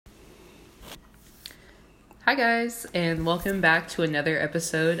Hi guys, and welcome back to another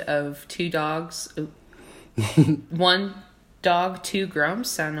episode of Two Dogs, One Dog, Two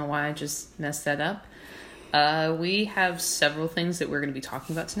Grumps. I don't know why I just messed that up. We have several things that we're going to be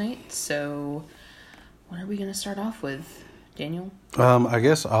talking about tonight, so what are we going to start off with, Daniel? I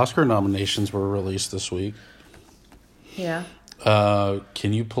guess Oscar nominations were released this week. Yeah.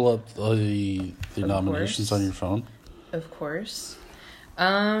 Can you pull up the nominations on your phone? Of course.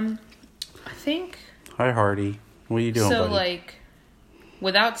 I think... Hi, Hardy. What are you doing, so, buddy?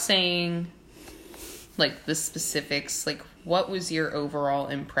 Without saying, the specifics, what was your overall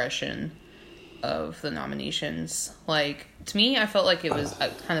impression of the nominations? To me, I felt like it was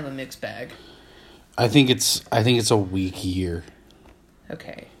kind of a mixed bag. I think it's a weak year.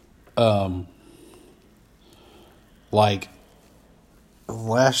 Okay.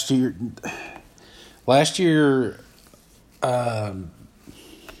 Last year,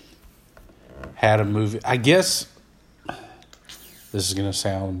 had a movie. I guess this is going to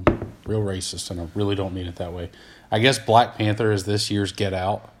sound real racist, and I really don't mean it that way. I guess Black Panther is this year's Get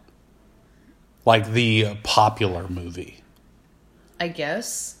Out. The popular movie. I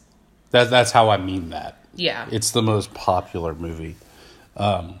guess. That's how I mean that. Yeah. It's the most popular movie.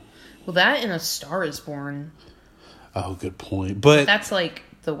 Well, that and A Star is Born. Oh, good point. But that's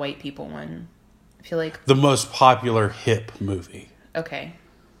the white people one. I feel like the most popular hip movie. Okay.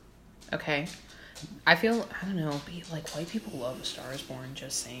 I don't know, white people love A Star is Born,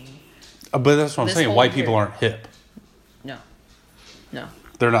 just saying. But that's what I'm saying. White people aren't hip. No.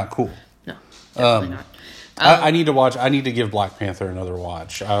 They're not cool. No, definitely not. I need to give Black Panther another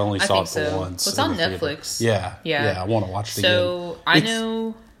watch. I only saw it once. Well, it's on Netflix. Yeah. I want to watch it again. So, I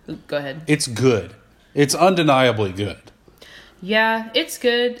know... Go ahead. It's good. It's undeniably good. Yeah, it's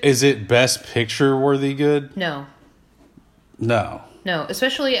good. Is it Best Picture worthy good? No,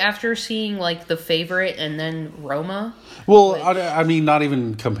 especially after seeing, The Favorite and then Roma. Well, I mean, not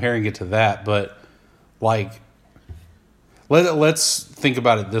even comparing it to that, but, let's think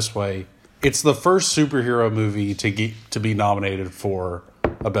about it this way. It's the first superhero movie to be nominated for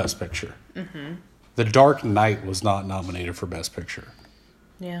a Best Picture. Mm-hmm. The Dark Knight was not nominated for Best Picture.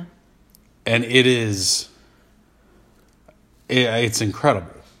 Yeah. And it's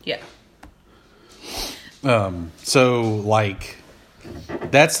incredible. Yeah. So,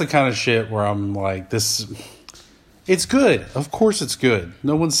 that's the kind of shit where I'm this... It's good. Of course it's good.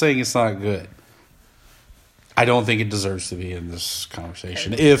 No one's saying it's not good. I don't think it deserves to be in this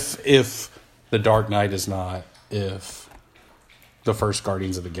conversation. If The Dark Knight is not, if the first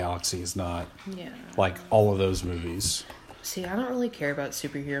Guardians of the Galaxy is not, all of those movies. See, I don't really care about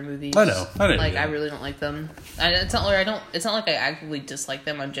superhero movies. I know. I really don't like them. It's not like I actively dislike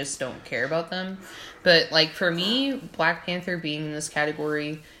them. I just don't care about them. But for me, Black Panther being in this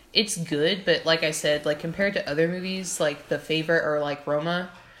category, it's good. But like I said, compared to other movies, The Favorite or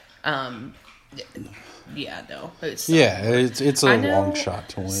Roma, yeah, no, it's a long shot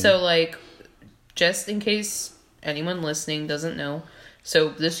to win. So just in case anyone listening doesn't know, so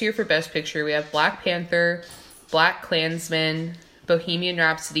this year for Best Picture we have Black Panther, Black Klansman, Bohemian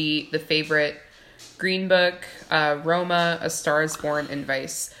Rhapsody, The Favorite, Green Book, Roma, A Star is Born, and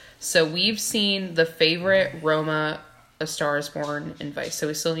Vice. So we've seen The Favorite, Roma, A Star is Born, and Vice. So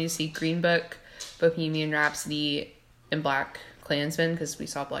we still need to see Green Book, Bohemian Rhapsody, and Black Klansman because we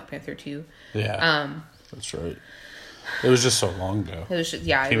saw Black Panther 2. Yeah, that's right. It was just so long ago. It was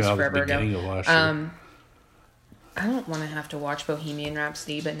forever ago. Of last year. I don't want to have to watch Bohemian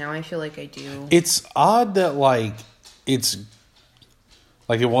Rhapsody, but now I feel like I do. It's odd that it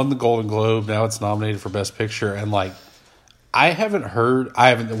won the Golden Globe. Now it's nominated for Best Picture, and we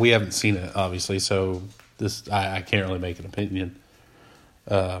haven't seen it obviously, so this I can't really make an opinion,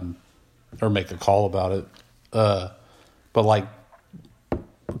 or make a call about it. But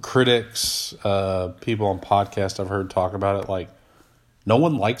critics, people on podcasts I've heard talk about it, no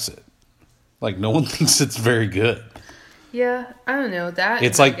one likes it. No one thinks it's very good. Yeah, I don't know.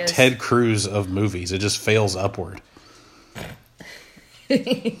 It's Ted Cruz of movies. It just fails upward.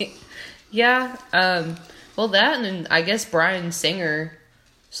 Yeah. Well, that, and then I guess Bryan Singer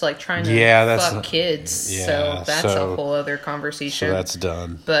is trying to fuck kids. Yeah, so that's a whole other conversation. So that's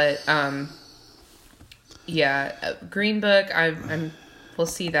done. But, yeah, Green Book, we'll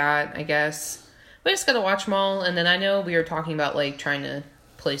see that, I guess. We just gotta watch them all, and then I know we were talking about, trying to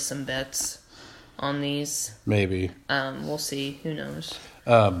place some bets on these. Maybe. We'll see. Who knows?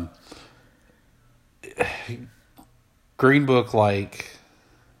 Green Book,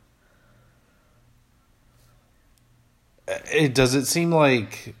 it seem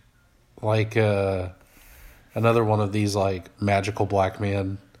like another one of these magical black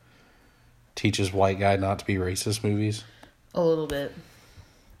man teaches white guy not to be racist movies. A little bit.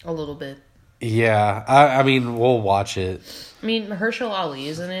 Yeah, I mean, we'll watch it. I mean, Mahershala Ali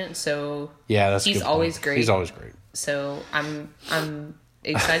is in it, so yeah, that's he's always great. He's always great. So I'm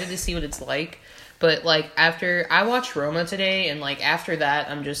excited to see what it's like. But like after I watched Roma today, and like after that,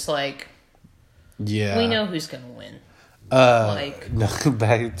 I'm just like, yeah, we know who's gonna win. I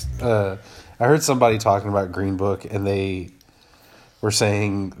heard somebody talking about Green Book, and they were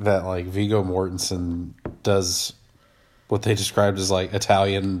saying that like Viggo Mortensen does what they described as like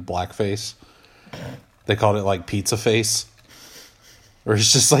Italian blackface. They called it like pizza face, or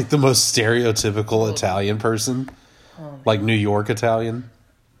it's just like the most stereotypical Italian person, like New York Italian.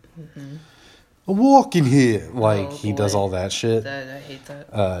 Mm-hmm. I'm walking here, like he does all that shit. I hate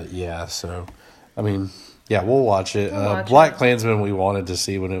that. Yeah. So, I mean, yeah, we'll watch it. Black Klansman we wanted to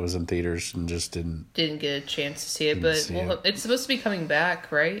see when it was in theaters and just didn't get a chance to see it, but it's supposed to be coming back,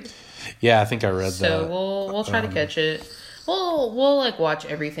 right? Yeah, I think I read that. So we'll try to catch it. We'll like watch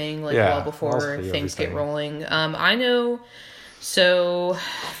everything well before things get rolling. I know. So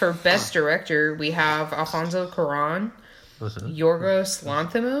for best director, we have Alfonso Cuarón, Yorgos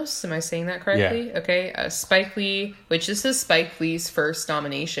Lanthimos. Am I saying that correctly? Yeah. Okay. Spike Lee, which this is Spike Lee's first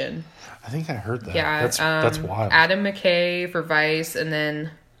nomination. I think I heard that. Yeah, that's wild. Adam McKay for Vice, and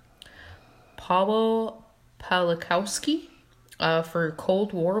then Pablo Palikowski for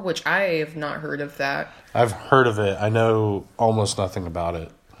Cold War, which I have not heard of that. I've heard of it. I know almost nothing about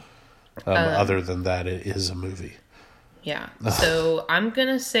it. Other than that, it is a movie. Yeah. So I'm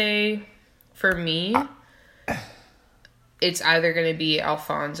gonna say, for me, it's either gonna be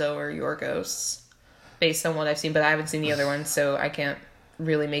Alfonso or Yorgos, based on what I've seen. But I haven't seen the other one, so I can't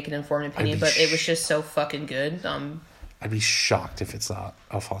really make an informed opinion. But it was just so fucking good. I'd be shocked if it's not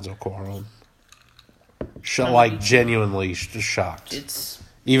Alfonso Cuarón. Like genuinely shocked.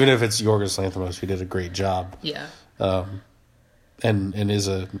 Even if it's Yorgos Lanthimos, who did a great job. Yeah. And is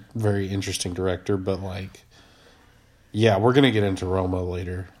a very interesting director, but like, yeah, we're gonna get into Roma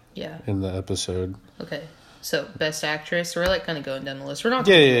later. Yeah. In the episode. Okay. So best actress, we're like kind of going down the list. We're not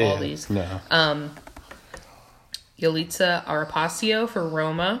going through all these. No. Yalitza Aparicio for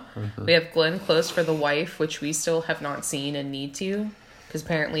Roma. Mm-hmm. We have Glenn Close for The Wife, which we still have not seen and need to, because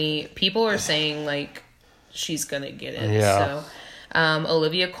apparently people are saying like she's gonna get it. Yeah. So,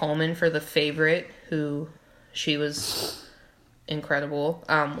 Olivia Colman for The Favorite, who she was incredible.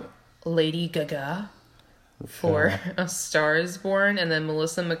 Lady Gaga for A Star Is Born, and then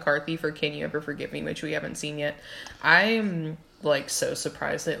Melissa McCarthy for Can You Ever Forgive Me, which we haven't seen yet. I am like so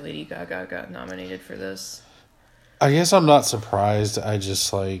surprised that Lady Gaga got nominated for this. I guess I'm not surprised. I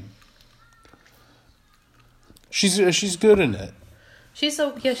just like she's good in it. She's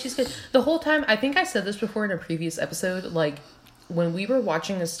good. The whole time, I think I said this before in a previous episode, like when we were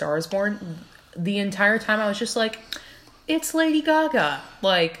watching A Star Is Born, the entire time I was just like, it's Lady Gaga.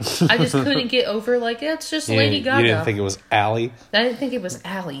 Like, I just couldn't get over, like, it's just Lady Gaga. You didn't think it was Allie? I didn't think it was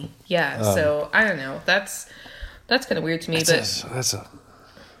Allie. Yeah, so, I don't know. That's kind of weird to me,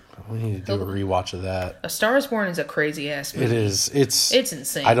 we need to do a rewatch of that. A Star Is Born is a crazy-ass movie. It is. It's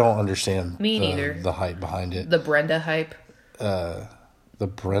insane. I don't understand me neither. The hype behind it. The Brenda hype. The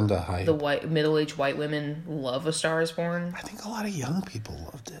Brenda hype. The middle-aged white women love A Star Is Born. I think a lot of young people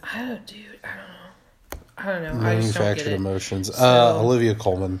loved it. I don't know. Manufactured Emotions. Olivia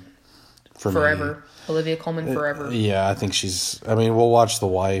Colman. Forever. Me. Olivia Colman forever. Yeah, I think she's... I mean, we'll watch The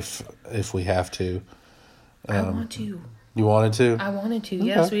Wife if we have to. I want to. You wanted to? I wanted to,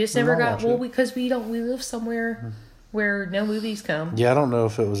 yes. Okay. We just never got... Well, because we live somewhere where no movies come. Yeah, I don't know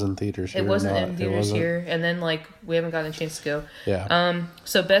if it was in theaters here. It wasn't in theaters here. And then, like, we haven't gotten a chance to go. Yeah.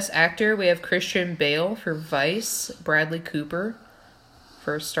 So, Best Actor, we have Christian Bale for Vice. Bradley Cooper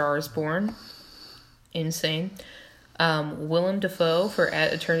for A Star Is Born. Insane. Willem Dafoe for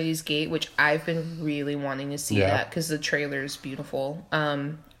At Eternity's Gate, which I've been really wanting to see that because the trailer is beautiful.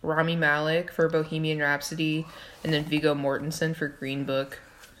 Rami Malek for Bohemian Rhapsody, and then Viggo Mortensen for Green Book.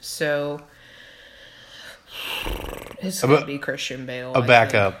 So it's gonna be Christian Bale.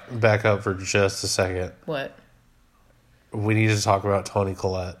 Back up for just a second. What? We need to talk about Toni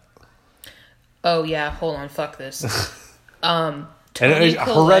Collette. Oh yeah, hold on. Fuck this. And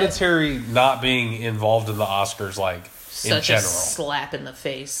Hereditary not being involved in the Oscars, like, such in general. A slap in the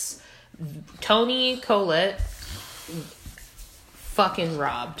face. Toni Collette fucking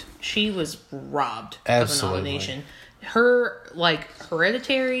robbed. She was robbed of a nomination. Her, like,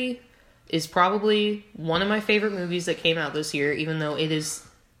 Hereditary is probably one of my favorite movies that came out this year, even though it is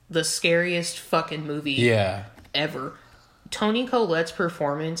the scariest fucking movie ever. Toni Collette's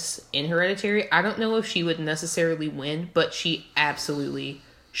performance in Hereditary, I don't know if she would necessarily win, but she absolutely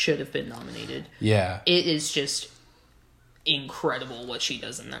should have been nominated. Yeah. It is just incredible what she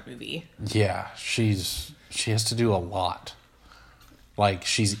does in that movie. Yeah, she has to do a lot. Like,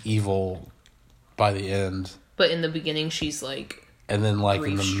 she's evil by the end. But in the beginning, she's like... And then, like,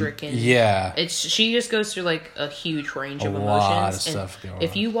 grief-stricken. Yeah. She just goes through, like, a huge range of emotions. A lot of stuff going on.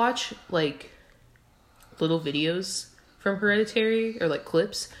 If you watch, like, little videos from Hereditary, or, like,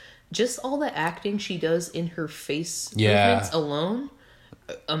 clips, just all the acting she does in her face movements alone,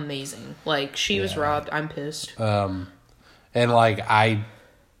 amazing. Like, she was robbed. I'm pissed. And, like, I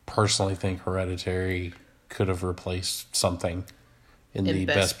personally think Hereditary could have replaced something in the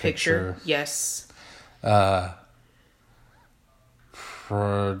Best Picture. Yes.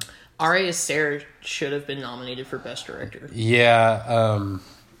 Ari Aster should have been nominated for Best Director. Yeah.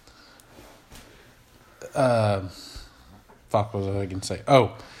 Fuck, what was I going to say?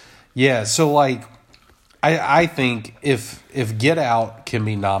 Oh, yeah. So, like, I think if Get Out can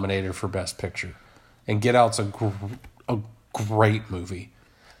be nominated for Best Picture, and Get Out's a great movie,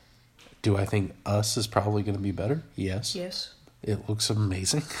 do I think Us is probably going to be better? Yes. Yes. It looks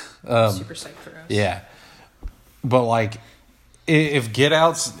amazing. Super psyched for Us. Yeah. But, like, if Get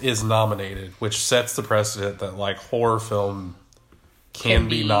Out is nominated, which sets the precedent that, like, horror film can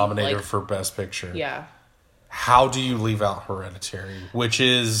be nominated, like, for Best Picture. Yeah. How do you leave out Hereditary? Which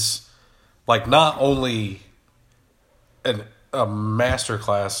is, like, not only a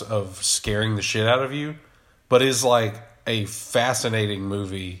masterclass of scaring the shit out of you, but is, like, a fascinating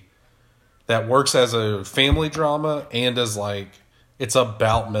movie that works as a family drama and as, like, it's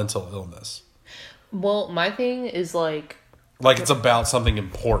about mental illness. Well, my thing is, like, it's about something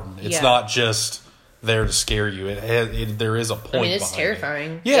important. It's not just there to scare you. There is a point. I mean, it's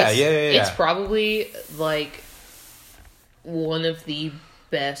terrifying. It. Yeah. It's probably, like, one of the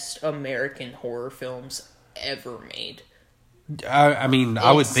best American horror films ever made. I mean,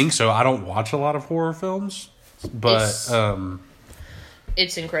 I would think so. I don't watch a lot of horror films, but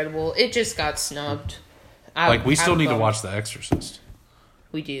it's incredible. It just got snubbed. We still need to watch The Exorcist.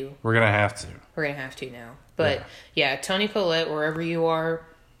 We do. We're gonna have to. We're gonna have to now. But yeah, Toni Collette, wherever you are,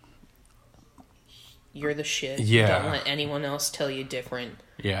 you're the shit. Yeah. Don't let anyone else tell you different.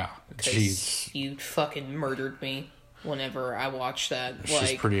 Yeah. Jeez. You fucking murdered me whenever I watched that.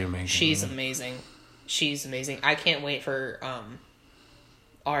 She's pretty amazing. She's amazing. She's amazing. I can't wait for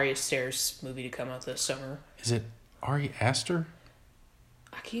Ari Aster's movie to come out this summer. Is it Ari Aster?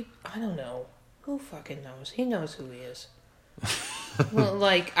 I don't know. Who fucking knows? He knows who he is. Well,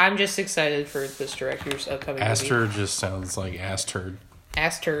 like, I'm just excited for this director's upcoming Aster movie. just sounds like ass turd.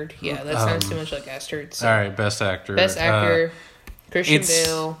 Ass turd, yeah, that sounds too much like ass turd. So. All right, Best Actor. Best Actor, Christian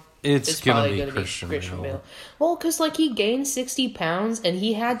Bale. It's gonna be Christian Bale. Well, because, like, he gained 60 pounds and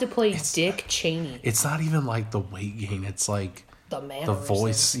he had to play Dick Cheney. It's not even like the weight gain. It's like the mannerisms. The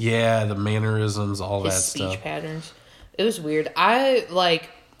voice. Yeah, the mannerisms, all that stuff. His speech patterns. It was weird.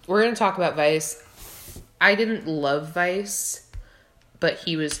 We're going to talk about Vice. I didn't love Vice, but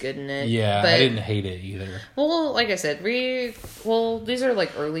he was good in it. Yeah, I didn't hate it either. Well, like I said, these are,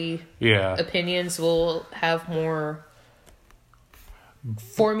 like, early opinions. We'll have more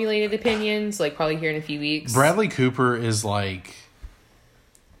formulated opinions, like, probably here in a few weeks. Bradley Cooper is, like...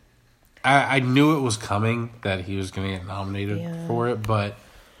 I knew it was coming, that he was going to get nominated for it, but...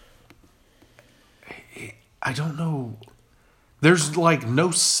 I don't know... There's, like, no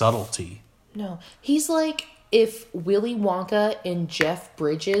subtlety. No. He's like if Willy Wonka and Jeff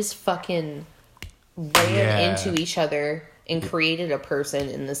Bridges fucking ran into each other and created a person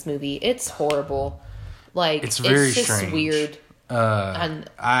in this movie. It's horrible. Like, it's very just strange. Weird.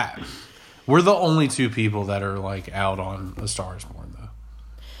 We're the only two people that are, like, out on A Star Is Born, though.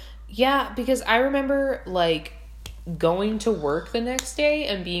 Yeah, because I remember, like, going to work the next day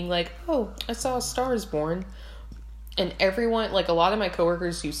and being like, oh, I saw A Star Is Born. And everyone, like, a lot of my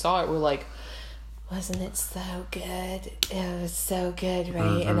coworkers who saw it were like, wasn't it so good? It was so good, right?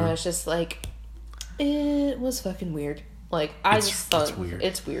 Mm-hmm. And I was just like, it was fucking weird. Like, I just thought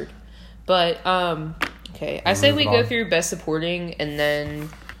it's weird. But, okay. I say we go through Best Supporting, and then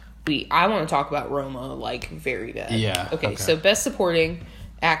I want to talk about Roma, like, very bad. Yeah. Okay, so Best Supporting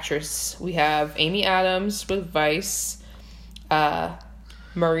Actress. We have Amy Adams with Vice,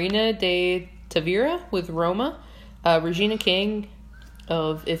 Marina de Tavira with Roma, Regina King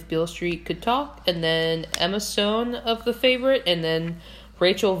of If Beale Street Could Talk, and then Emma Stone of The Favorite, and then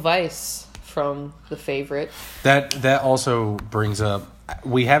Rachel Weisz from The Favorite. That also brings up,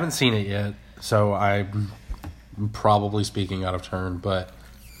 we haven't seen it yet, so I'm probably speaking out of turn, but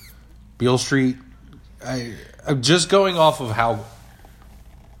Beale Street, I'm just going off of how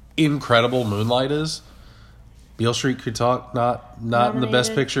incredible Moonlight is. Beale Street Could Talk not in the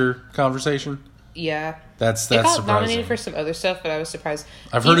Best Picture conversation? Yeah. That's it got surprising. Nominated for some other stuff, but I was surprised.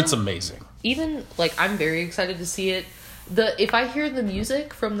 I've heard it's amazing. Even, like, I'm very excited to see it. If I hear the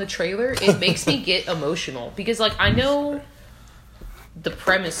music from the trailer, it makes me get emotional. Because, like, I know the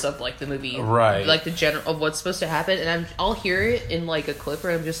premise of, like, the movie. Right. Like, the general of what's supposed to happen. And I'll hear it in, like, a clip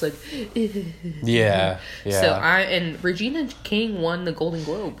where I'm just like... Yeah. So, and Regina King won the Golden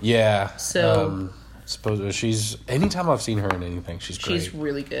Globe. Yeah. So... suppose she's... Anytime I've seen her in anything, she's great. She's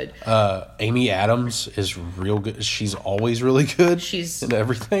really good. Amy Adams is real good. She's always really good. She's in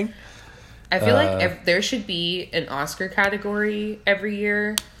everything. I feel like there should be an Oscar category every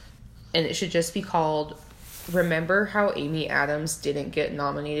year, and it should just be called "Remember How Amy Adams Didn't Get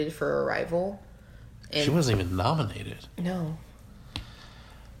Nominated for Arrival." And she wasn't even nominated. No.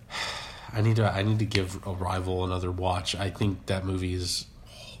 I need to give Arrival another watch. I think that movie is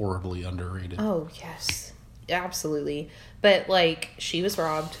horribly underrated. Oh yes, absolutely. But like, she was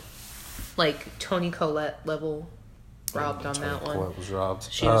robbed, like Toni Collette level robbed on that one. Collette was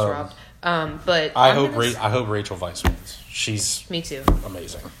robbed. She was robbed. But I hope Rachel Weisz wins. She's me too.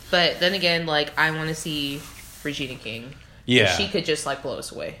 Amazing. But then again, like, I want to see Regina King. Yeah, she could just like blow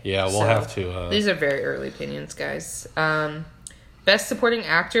us away. Yeah, we'll have to. These are very early opinions, guys. Best Supporting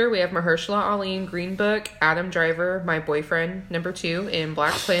Actor, we have Mahershala Ali in Green Book, Adam Driver, my boyfriend, number 2 in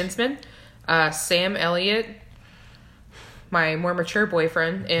Black Klansman, Sam Elliott, my more mature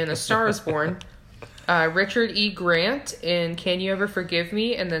boyfriend in A Star Is Born, Richard E. Grant in Can You Ever Forgive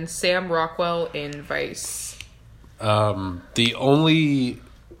Me, and then Sam Rockwell in Vice. The only...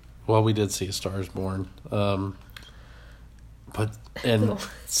 Well, we did see A Star Is Born. And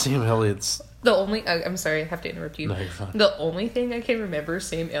Sam Elliott's... The only... I'm sorry, I have to interrupt you. No, you're fine. The only thing I can remember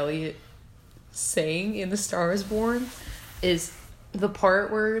Sam Elliott saying in The Star Is Born is the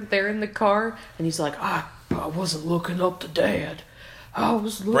part where they're in the car, and he's like, I wasn't looking up to Dad. I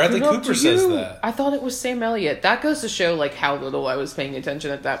was looking Bradley up Cooper to says you. that. I thought it was Sam Elliott. That goes to show like how little I was paying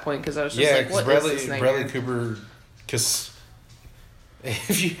attention at that point, because I was just like, what is this nightmare? Bradley Cooper... Because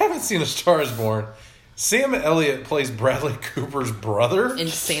if you haven't seen A Star Is Born, Sam Elliott plays Bradley Cooper's brother.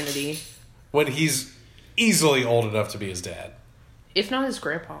 Insanity. When he's easily old enough to be his dad. If not his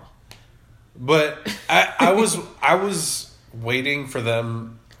grandpa. But I was waiting for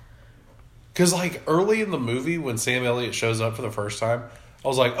them... Because, like, early in the movie, when Sam Elliott shows up for the first time, I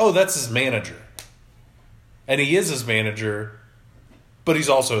was like, oh, that's his manager. And he is his manager, but he's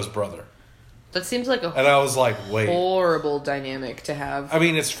also his brother. That seems like and I was like, wait. Horrible dynamic to have. I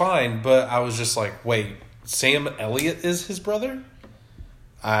mean, it's fine, but I was just like, wait, Sam Elliott is his brother?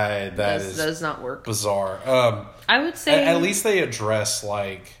 That does not work. Bizarre. I would say... At least they address,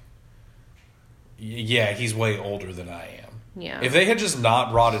 like, yeah, he's way older than I am. Yeah. If they had just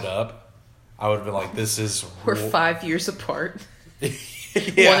not brought it up, I would have been like, this is... We're 5 years apart.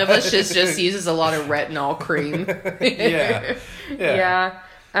 Yeah. One of us just uses a lot of retinol cream. Yeah.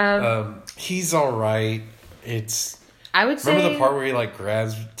 Yeah. He's all right. It's... I would say... Remember the part where he, like,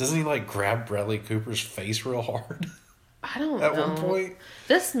 grabs... Doesn't he, like, grab Bradley Cooper's face real hard? I don't know. At one point?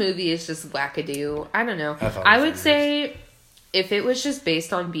 This movie is just wackadoo. I don't know. I would say if it was just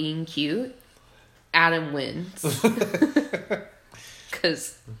based on being cute, Adam wins.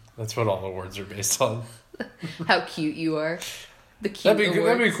 Because... That's what all awards are based on. How cute you are. The cute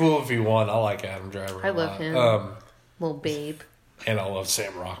That'd be cool if he won. I like Adam Driver. I love him. Little babe. And I love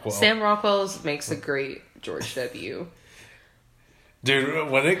Sam Rockwell. Sam Rockwell makes a great George W. Dude,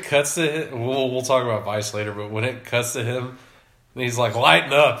 when it cuts to him, we'll talk about Vice later, but when it cuts to him, and he's like,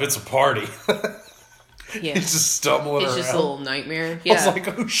 lighten up, it's a party. Yeah. He's just stumbling around. It's just a little nightmare. Yeah. I was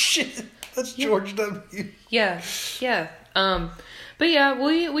like, oh shit, that's George W. Yeah, yeah. But yeah,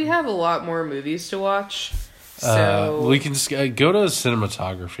 we have a lot more movies to watch. So we can just go to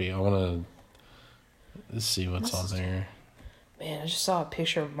cinematography. I want to see what's on there. Man, I just saw a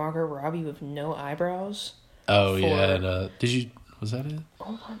picture of Margot Robbie with no eyebrows. Oh yeah, and, was that it?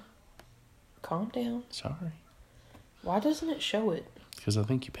 Hold on. Calm down. Sorry. Why doesn't it show it? Because I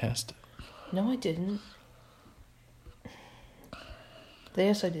think you passed it. No, I didn't.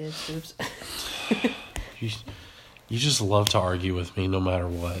 Yes, I did. Oops. You just love to argue with me no matter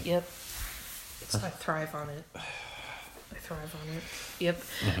what. Yep. I thrive on it. Yep.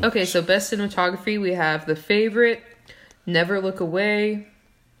 Okay, so best cinematography, we have The Favorite, Never Look Away.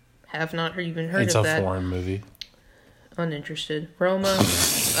 Have not even heard of that. It's a foreign movie. Uninterested. Roma,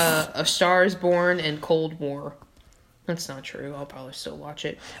 A Star Is Born, and Cold War. That's not true. I'll probably still watch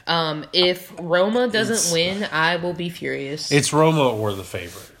it. If Roma doesn't win, I will be furious. It's Roma or The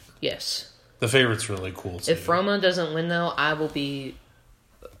Favorite. Yes. The Favorite's really cool too. If Roma doesn't win, though, I will be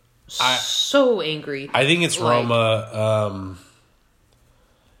So angry. I think it's Roma.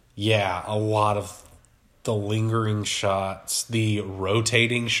 Yeah, a lot of the lingering shots, the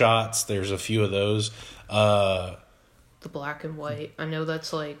rotating shots. There's a few of those. The black and white. I know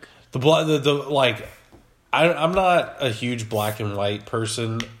that's like I'm not a huge black and white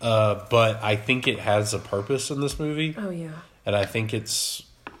person, but I think it has a purpose in this movie. Oh yeah. And I think it's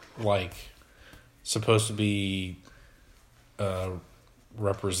like supposed to be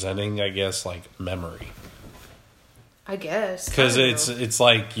representing, I guess, like memory. I guess. Because it's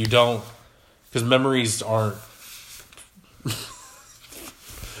like you don't, because memories aren't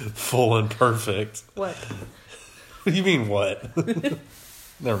full and perfect. What? What do you mean what?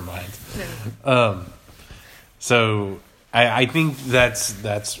 Never mind. No. So I think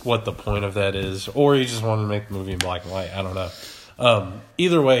that's what the point of that is, or you just wanted to make the movie in black and white. I don't know.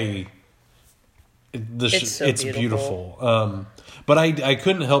 Either way, it's beautiful. But I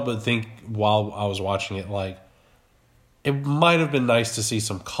couldn't help but think while I was watching it, like, it might have been nice to see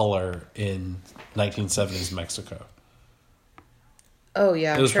some color in 1970s Mexico. Oh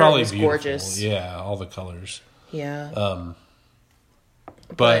yeah, it was probably beautiful. Gorgeous. Yeah, all the colors. Yeah.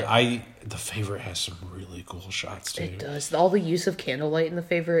 But The Favorite has some really cool shots too. It does. All the use of candlelight in The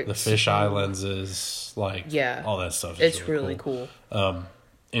Favorite. The fisheye lenses, like, all that stuff. It's really cool.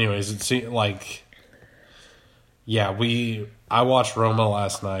 Anyways, it's like, I watched Roma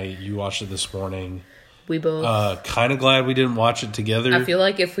last night. You watched it this morning. We both. Kind of glad we didn't watch it together. I feel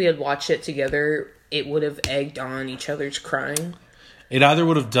like if we had watched it together, it would have egged on each other's crying. It either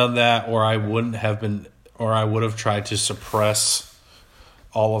would have done that, or I wouldn't have been, or I would have tried to suppress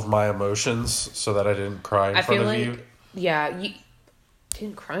all of my emotions so that I didn't cry in front of you. Yeah, you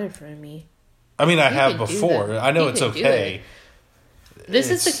didn't cry in front of me. I mean, I have before. I know it's okay. This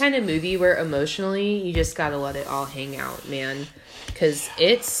is the kind of movie where emotionally you just gotta let it all hang out, man. Because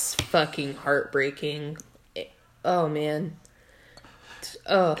it's fucking heartbreaking. Oh man.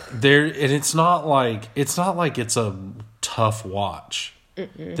 Ugh. It's not like it's a tough watch.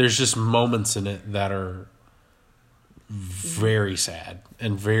 Mm-mm. There's just moments in it that are very sad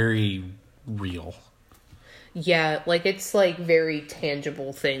and very real. Yeah, like it's like very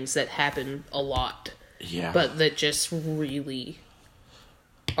tangible things that happen a lot. Yeah. But that just really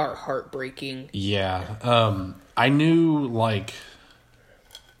are heartbreaking. Yeah. I knew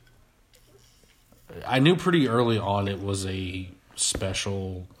pretty early on it was a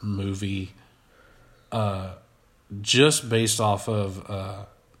special movie. Just based off of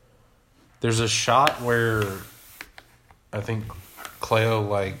there's a shot where I think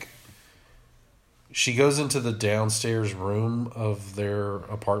Cleo, she goes into the downstairs room of their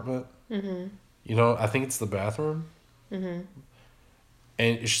apartment. Mm-hmm. You know, I think it's the bathroom. Mm-hmm.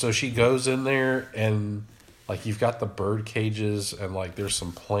 And so she goes in there and, you've got the bird cages and, there's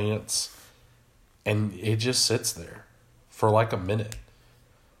some plants. And it just sits there for, a minute.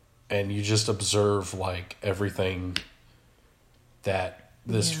 And you just observe, everything that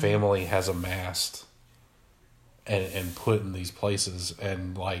this family has amassed and put in these places.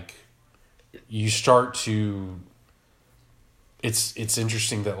 And, you start to... It's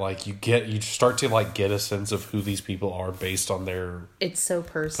interesting that you start to get a sense of who these people are based on their it's so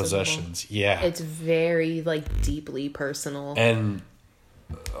personal possessions. Yeah, it's very deeply personal. And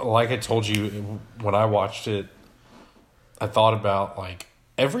like I told you when I watched it, I thought about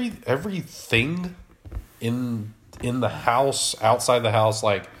everything in the house, outside the house,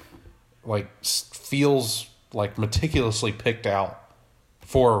 feels meticulously picked out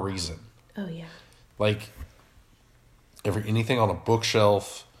for a reason. Oh yeah, anything on a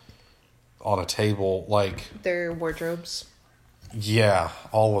bookshelf, on a table, their wardrobes. Yeah,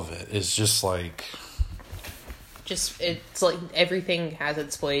 all of it is just it's everything has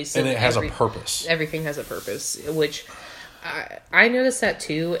its place. And it has a purpose. Everything has a purpose, which I noticed that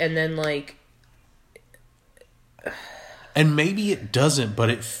too. And then and maybe it doesn't,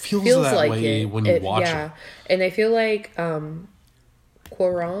 but it feels that way when you watch it. And I feel like Quaron,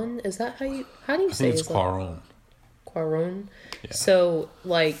 is that how do you say it? It's Quaron. Quaron. Yeah. So,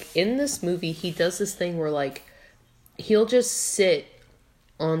 in this movie, he does this thing where, he'll just sit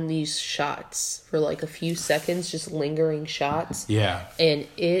on these shots for, a few seconds, just lingering shots. Yeah. And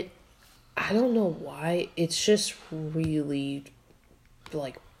I don't know why, it's just really,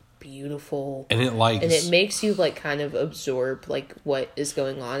 beautiful. And it makes you, kind of absorb, what is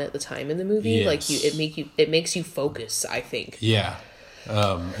going on at the time in the movie. Yes. It makes you focus, I think. Yeah.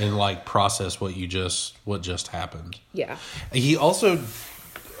 And process what just happened. Yeah. He also,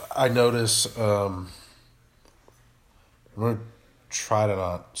 I notice, I'm going to try to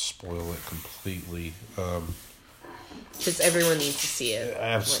not spoil it completely. Because everyone needs to see it.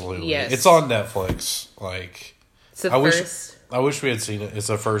 Absolutely. Like, yes. It's on Netflix. Like, it's the first. I wish we had seen it. It's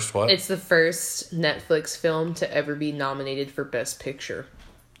the first what? It's the first Netflix film to ever be nominated for Best Picture.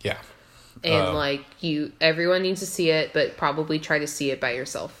 Yeah. And everyone needs to see it, but probably try to see it by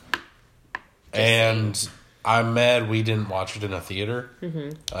yourself. I'm mad we didn't watch it in a theater.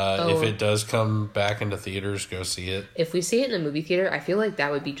 Mm-hmm. If it does come back into theaters, go see it. If we see it in a movie theater, I feel like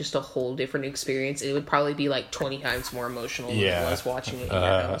that would be just a whole different experience. It would probably be like 20 times more emotional than it was watching it in your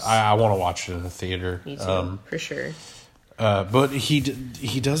house. I want to watch it in a theater. Me too, for sure. But he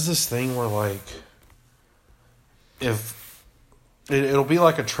does this thing where like, if it'll be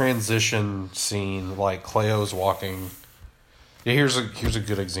like a transition scene, like Cleo's walking. Here's a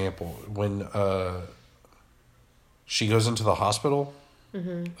good example when she goes into the hospital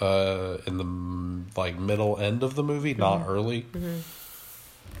in the like middle end of the movie, not early.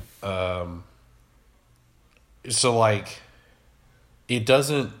 So like, it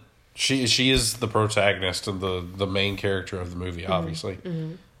doesn't. She is the protagonist and the main character of the movie, obviously.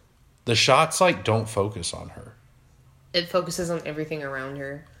 The shots like don't focus on her. It focuses on everything around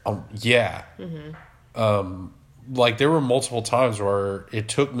her. Yeah. Like there were multiple times where it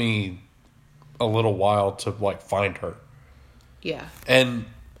took me a little while to like find her. Yeah. And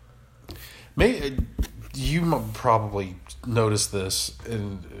you probably noticed this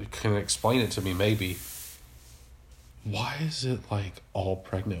and can explain it to me maybe. Why is it like all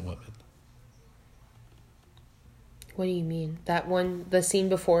pregnant women? What do you mean? The scene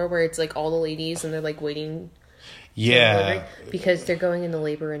before where it's like all the ladies and they're like waiting. Yeah. Because they're going into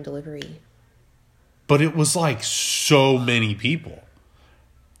labor and delivery. But it was like so many people.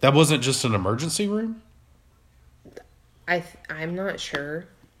 That wasn't just an emergency room? I'm not sure.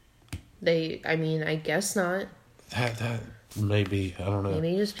 I guess not. That maybe, I don't know.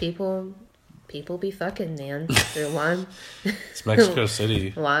 Maybe just people be fucking, man. There's a lot. It's Mexico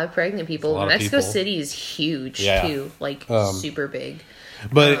City. A lot of pregnant people. Mexico City is huge too, like super big.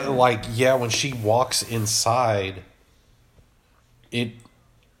 But when she walks inside,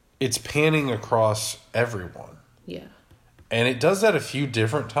 it's panning across everyone. Yeah. And it does that a few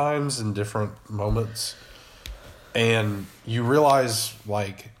different times in different moments. And you realize,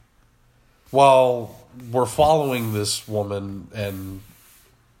 like, while we're following this woman and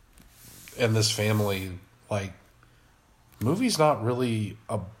this family, like, the movie's not really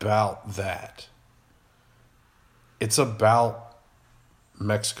about that. It's about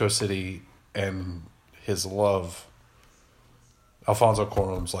Mexico City and his love. Alfonso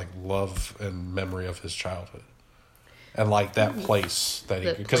Cuarón's, like, love and memory of his childhood. And, like, that place that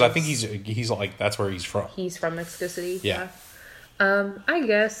he... Because I think he's like, that's where he's from. He's from Mexico City? Yeah. I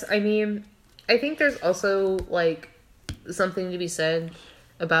guess. I mean, I think there's also, like, something to be said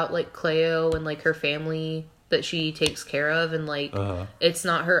about, like, Cleo and, like, her family that she takes care of. And, like, it's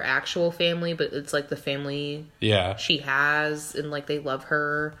not her actual family, but it's, like, the family she has. And, like, they love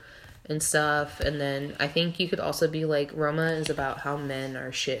her and stuff. And then I think you could also be like, Roma is about how men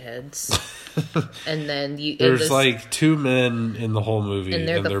are shitheads. And then there's like two men in the whole movie, and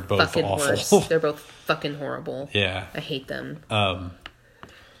they're both awful. Worst. They're both fucking horrible. Yeah, I hate them.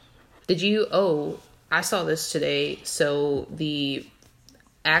 Did you? Oh, I saw this today. So the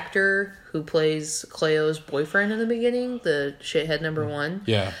actor who plays Cleo's boyfriend in the beginning, the shithead number one.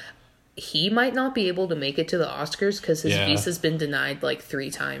 Yeah. He might not be able to make it to the Oscars because his visa's been denied like 3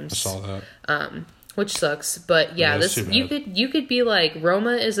 times. I saw that. Which sucks. But yeah, this you could be like,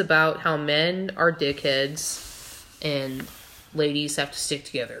 Roma is about how men are dickheads and ladies have to stick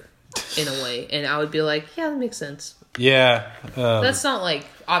together in a way. And I would be like, yeah, that makes sense. Yeah. That's not like,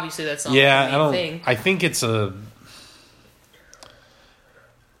 obviously that's not the main thing. I think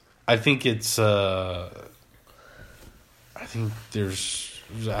there's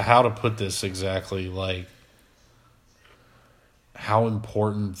how to put this exactly, like how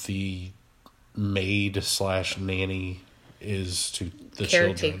important the maid / nanny is to the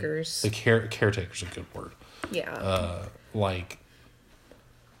caretakers. Children. Caretaker's a good word. Yeah.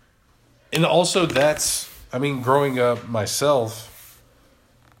 And also growing up myself,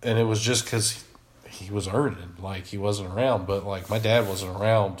 and it was just because he was earning, like he wasn't around, but like my dad wasn't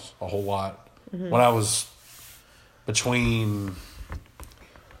around a whole lot when I was between,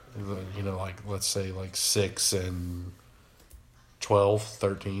 like let's say like 6 and 12,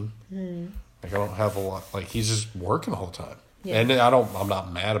 13. Like I don't have a lot. Like he's just working the whole time, and I'm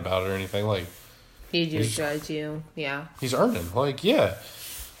not mad about it or anything. Like he just judge you, yeah. He's earning, like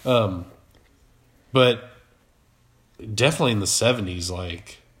but definitely in the 70s,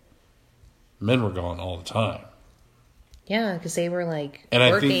 like men were gone all the time. Yeah, because they were like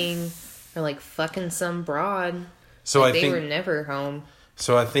working or like fucking some broad. So like, they were never home.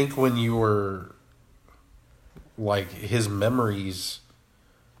 So I think when you were, like, his memories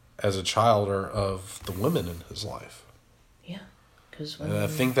as a child are of the women in his life. Yeah. And I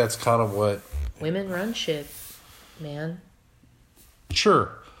think that's kind of what... Women run shit, man.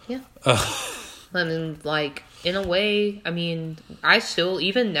 Sure. Yeah. I mean, like, in a way, I mean, I still,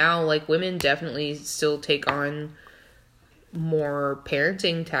 even now, like, women definitely still take on more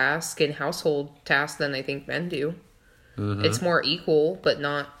parenting tasks and household tasks than I think men do. Mm-hmm. It's more equal, but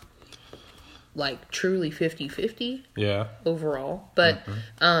not, like, truly 50-50. Yeah. Overall. But,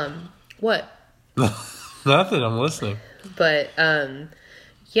 what? Nothing, I'm listening. But,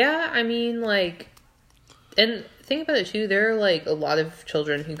 yeah, I mean, like, and think about it, too, there are, like, a lot of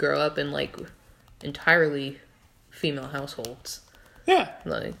children who grow up in, like, entirely female households. Yeah.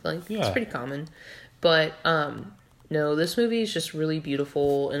 Like it's pretty common. But, no, this movie is just really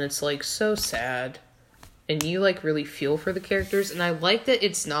beautiful, and it's, like, so sad. And you, like, really feel for the characters, and I like that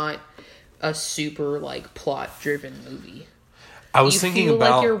it's not a super, like, plot-driven movie. I was thinking about... You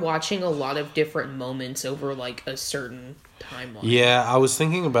feel like you're watching a lot of different moments over, like, a certain timeline. Yeah, I was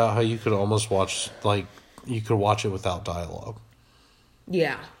thinking about how you could almost watch, like, you could watch it without dialogue.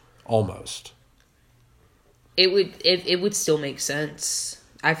 Yeah. Almost. It would still make sense.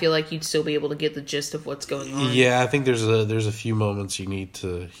 I feel like you'd still be able to get the gist of what's going on. Yeah, I think there's a few moments you need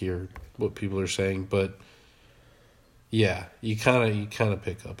to hear what people are saying, but yeah, you kind of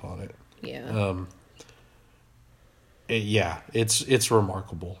pick up on it. Yeah. It's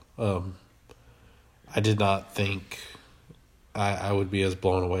remarkable. I did not think I would be as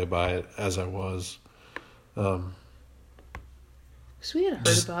blown away by it as I was. So we had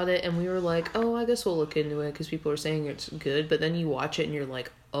heard about it, and we were like, oh, I guess we'll look into it, because people are saying it's good, but then you watch it, and you're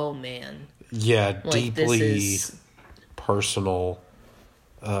like, oh, man. Yeah, like, deeply personal.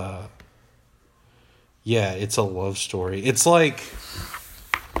 Yeah, it's a love story. It's like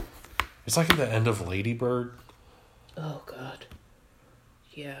at the end of Lady Bird. Oh, God.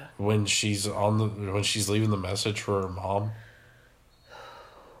 Yeah. When she's leaving the message for her mom.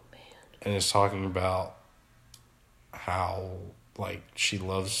 Oh, man. And it's talking about how, like, she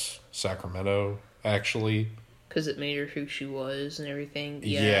loves Sacramento, actually. Because it made her who she was and everything.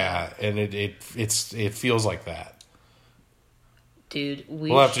 Yeah, and it feels like that. Dude,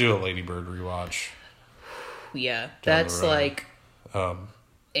 we'll have to do a Lady Bird rewatch. Yeah, that's like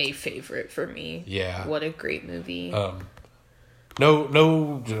a favorite for me. Yeah. What a great movie. No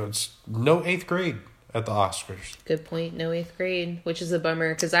 8th grade at the Oscars. Good point. No 8th grade, which is a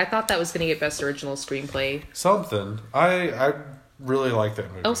bummer, because I thought that was going to get Best Original Screenplay. Something. I really like that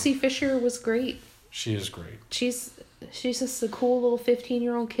movie. Elsie Fisher was great. She is great. She's just a cool little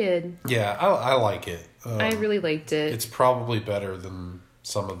 15-year-old kid. Yeah, I like it. I really liked it. It's probably better than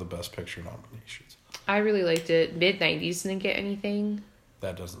some of the Best Picture nominations. I really liked it. Mid-90s didn't get anything.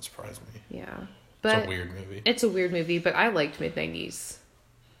 That doesn't surprise me. Yeah. But it's a weird movie. It's a weird movie, but I liked Mid-90s.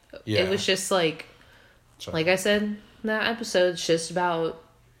 Yeah. It was just like I said in that episode, it's just about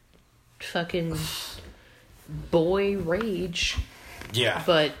fucking boy rage. Yeah.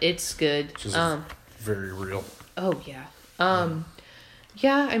 But it's good. Which is very real. Oh, yeah.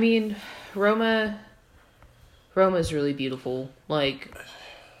 Yeah, I mean, Roma's really beautiful. Like,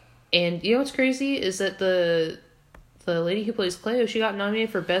 and you know what's crazy is that the lady who plays Cleo, she got nominated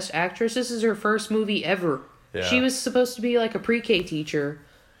for Best Actress. This is her first movie ever. Yeah. She was supposed to be like a pre-K teacher.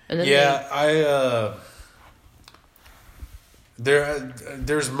 And then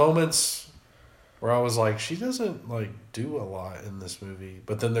there's moments where I was like, she doesn't like do a lot in this movie.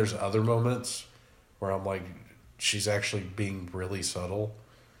 But then there's other moments where I'm like, she's actually being really subtle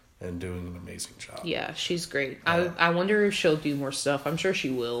and doing an amazing job. Yeah, she's great. I wonder if she'll do more stuff. I'm sure she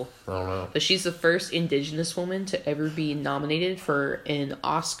will. I don't know. But she's the first Indigenous woman to ever be nominated for an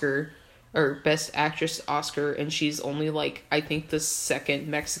Oscar, or Best Actress Oscar, and she's only, like, I think the second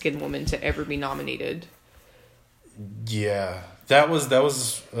Mexican woman to ever be nominated. Yeah. That was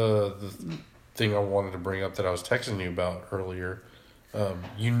the thing I wanted to bring up that I was texting you about earlier.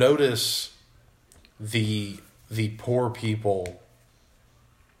 You notice the poor people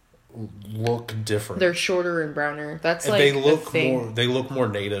look different. They're shorter and browner. That's and like they look a thing. more. They look more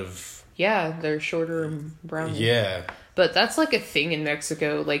native. Yeah, they're shorter and browner. Yeah, but that's like a thing in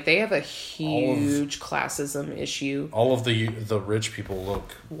Mexico. Like they have a huge classism issue. All of the rich people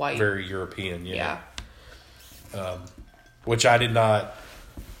look white, very European. Yeah. Which I did not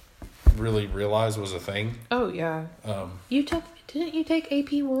really realize was a thing. Oh yeah. Didn't you take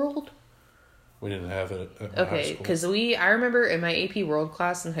AP World? We didn't have it at my high school. Because I remember in my AP World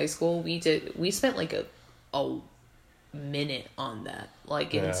class in high school, we spent like a minute on that,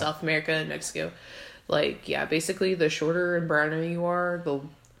 like in South America and Mexico. Like, yeah, basically the shorter and browner you are, the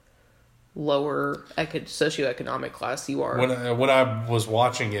lower socioeconomic class you are. When I was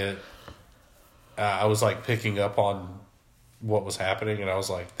watching it, I was like picking up on what was happening, and I was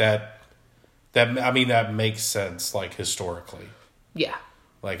like, that makes sense, like historically. Yeah.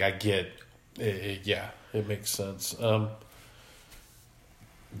 Like I get it, yeah, it makes sense.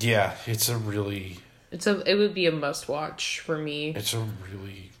 Yeah, it would be a must watch for me. It's a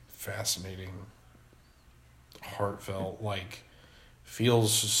really fascinating, heartfelt, like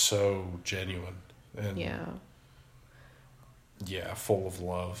feels so genuine and full of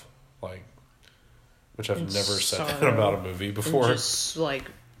love, like, which I've never said that about a movie before. Just like,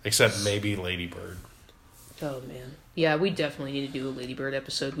 except maybe Lady Bird. Oh man, yeah, we definitely need to do a Lady Bird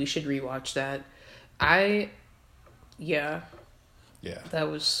episode. We should rewatch that. That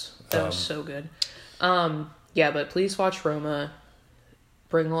was so good. But please watch Roma.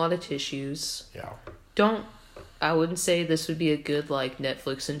 Bring a lot of tissues. Yeah. I wouldn't say this would be a good, like,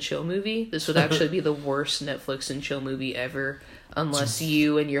 Netflix and chill movie. This would actually be the worst Netflix and chill movie ever. Unless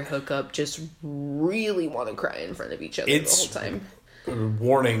you and your hookup just really want to cry in front of each other the whole time.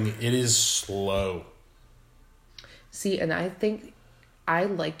 Warning, it is slow. See, and I think I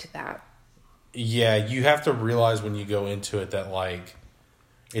liked that. Yeah, you have to realize when you go into it that, like,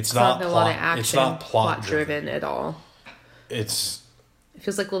 it's not a lot of action, it's not plot driven at all. It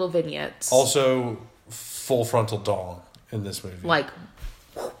feels like little vignettes. Also, full frontal dong in this movie. Like,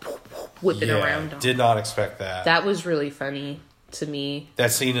 whipping around. Did not expect that. That was really funny to me.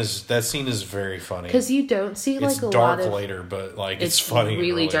 That scene is very funny. Because you don't see, like, it's dark later, but, like, it's funny.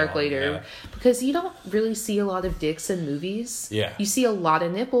 Really dark on, later. yeah. Because you don't really see a lot of dicks in movies. Yeah. You see a lot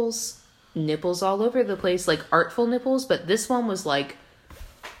of nipples. Nipples all over the place. Like, artful nipples. But this one was, like...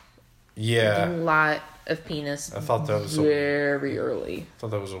 Yeah. A lot of penis. I thought that was very early. I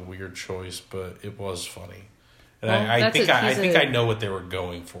thought that was a weird choice, but it was funny. And well, I think I know what they were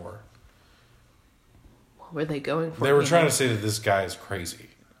going for. What were they going for? They were trying to say that this guy is crazy.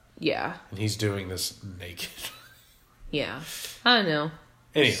 Yeah. And he's doing this naked. Yeah. I don't know.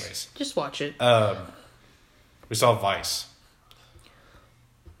 Anyways. Just watch it. We saw Vice.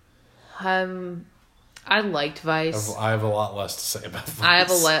 I liked Vice. I have a lot less to say about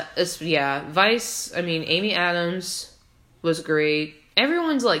Vice. Vice, I mean, Amy Adams was great.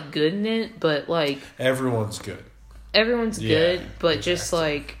 Everyone's, like, good in it, but, like... Everyone's good. But just,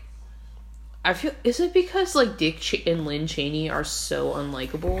 like... I feel... Is it because, like, Dick and Lynn Cheney are so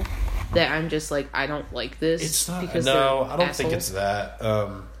unlikable that I'm just, like, I don't like this? It's not... Because no, I don't think it's that.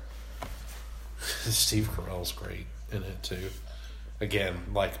 Steve Carell's great in it, too. Again,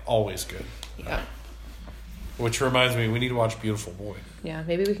 like, always good. Yeah. Which reminds me, we need to watch Beautiful Boy. Yeah,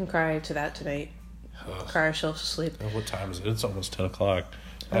 maybe we can cry to that tonight. Cry ourselves to sleep. What time is it? It's almost 10 o'clock.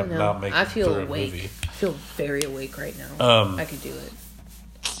 I know. I feel awake. I feel very awake right now. I could do it.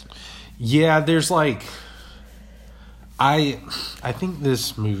 Yeah, there's like... I think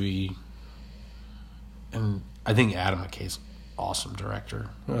this movie... And I think Adam McKay's an awesome director.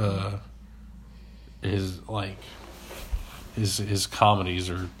 His comedies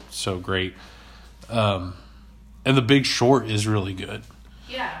are so great. And The Big Short is really good.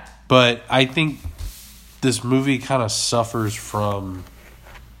 Yeah. But I think this movie kind of suffers from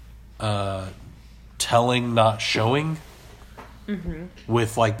telling, not showing. Mm-hmm.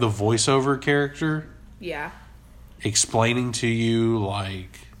 With, like, the voiceover character. Yeah. Explaining to you,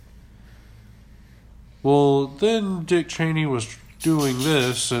 like, well, then Dick Cheney was doing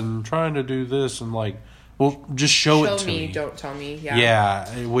this and trying to do this and, like, well, just show it to me. Don't tell me. Yeah.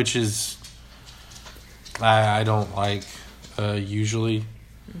 Yeah, which is... I don't like usually.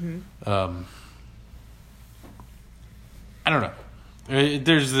 Mm-hmm. I don't know.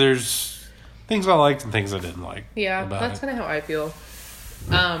 There's things I liked and things I didn't like. Yeah, that's kind of how I feel.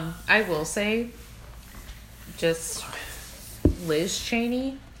 I will say, just Liz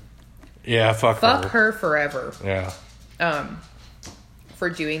Cheney. Yeah, fuck her forever. Yeah.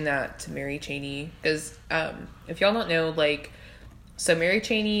 For doing that to Mary Cheney, because if y'all don't know, like, so Mary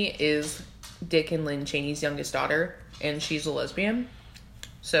Cheney is Dick and Lynn Cheney's youngest daughter, and she's a lesbian.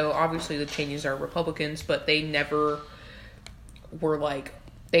 So obviously the Cheneys are Republicans, but they never were like,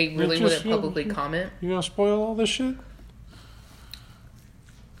 they really wouldn't publicly comment. You gonna spoil all this shit?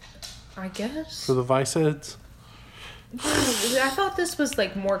 I guess. For the Vice heads? I thought this was,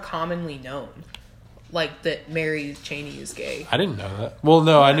 like, more commonly known. Like, that Mary Cheney is gay. I didn't know that. Well,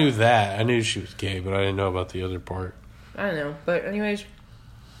 no, I knew that. I knew she was gay, but I didn't know about the other part. I don't know. But anyways,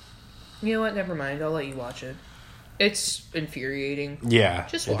 you know what? Never mind. I'll let you watch it. It's infuriating. Yeah,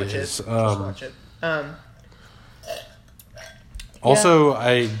 just watch it. Just watch it. Also,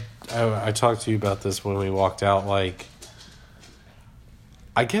 I I talked to you about this when we walked out. Like,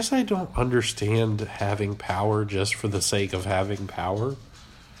 I guess I don't understand having power just for the sake of having power.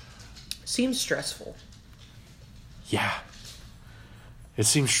 Seems stressful. Yeah. It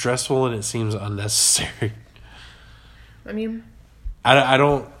seems stressful and it seems unnecessary. I mean, I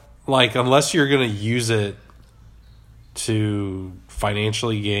don't, like, unless you're going to use it to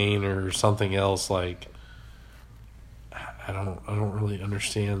financially gain or something else, like, I don't really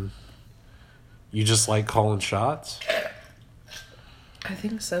understand. You just like calling shots? I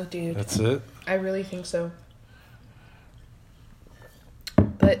think so, dude. That's it? I really think so.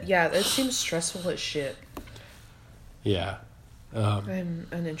 But yeah, that seems stressful as shit. Yeah. I'm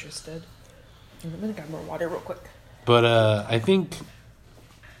uninterested. I'm gonna grab more water real quick. But I think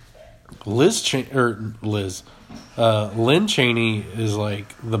Lynn Chaney is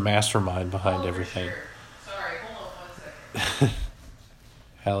like the mastermind behind everything. Sure. Sorry, hold on 1 second.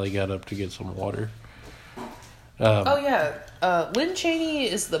 Hallie got up to get some water. Lynn Chaney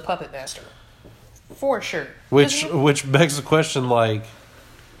is the puppet master. For sure. Which begs the question, like,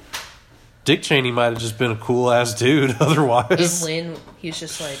 Dick Cheney might have just been a cool ass dude otherwise. And Lynn, he's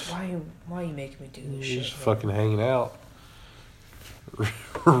just like, why are you making me do this shit? He's fucking hanging out.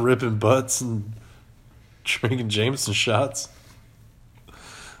 Ripping butts and drinking Jameson shots.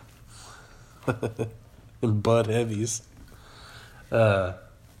 And Bud Heavies. Yeah.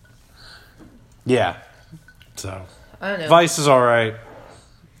 So. I don't know. Vice is alright.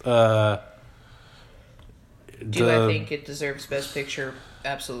 Do I think it deserves Best Picture?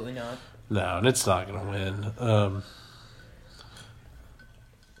 Absolutely not. No, and it's not going to win.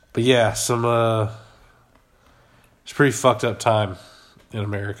 But yeah, it's pretty fucked up time in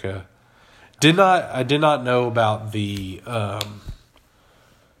America. I did not know about the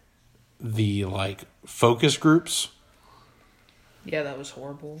like focus groups. Yeah, that was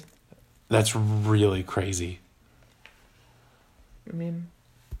horrible. That's really crazy. I mean,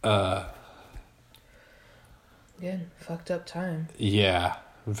 again, fucked up time. Yeah,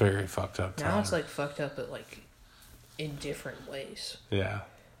 very fucked up time. Now it's like fucked up, but like in different ways. Yeah.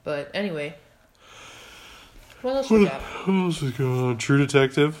 But anyway, what else we got? What else is going on? True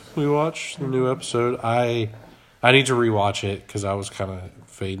Detective. We watched the new episode. I need to rewatch it because I was kind of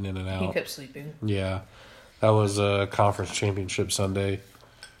fading in and out. He kept sleeping. Yeah, that was a conference championship Sunday,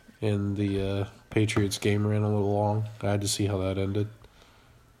 and the Patriots game ran a little long. I had to see how that ended.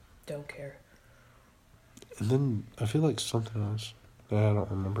 Don't care. And then I feel like something else. I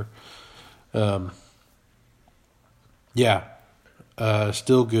don't remember. Yeah.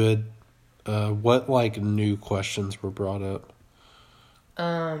 Still good. What like new questions were brought up?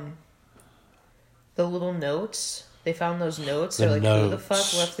 The little notes. They found those notes. The They're like, notes. who the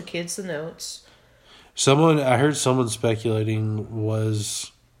fuck left the kids the notes? I heard someone speculating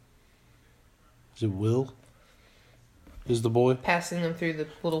was it Will? Is the boy? Passing them through the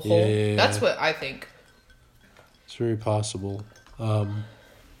little Yeah, hole. yeah. That's what I think. It's very possible.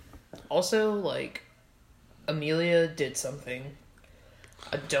 Also, like, Amelia did something.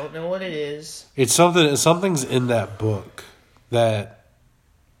 I don't know what it is. It's something's in that book that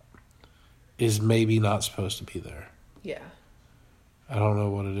is maybe not supposed to be there. Yeah. I don't know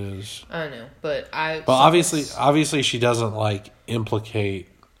what it is. I don't know, but obviously she doesn't like implicate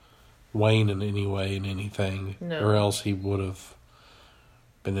Wayne in any way in anything, No. or else he would have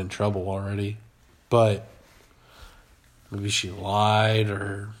been in trouble already. But maybe she lied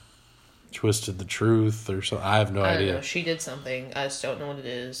or twisted the truth or so. I have no I don't idea. know. She did something. I just don't know what it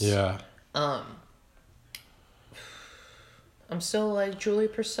is. Yeah. I'm still like Julie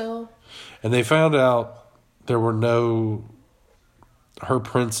Purcell. And they found out her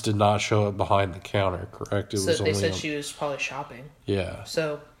prints did not show up behind the counter, correct? They said she was probably shopping. Yeah.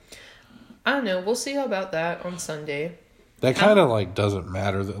 So, I don't know. We'll see about that on Sunday. That kind of like doesn't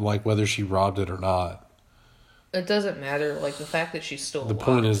matter, like whether she robbed it or not. It doesn't matter. Like the fact that she's still alive. The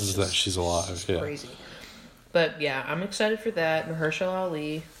point is that she's alive. Yeah. Crazy. But yeah, I'm excited for that. Mahershala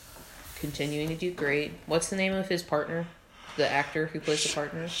Ali continuing to do great. What's the name of his partner? The actor who plays the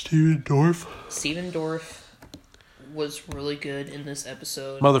partner? Stephen Dorff. Stephen Dorff was really good in this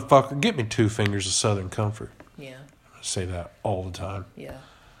episode. Motherfucker, get me 2 fingers of Southern Comfort. Yeah. I say that all the time. Yeah.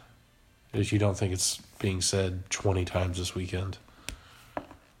 If you don't think it's being said 20 times this weekend,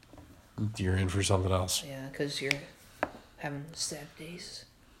 you're in for something else. Yeah, because you're having sad days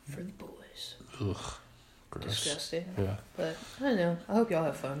for the boys. Ugh. Gross. Disgusting. Yeah. But, I don't know. I hope y'all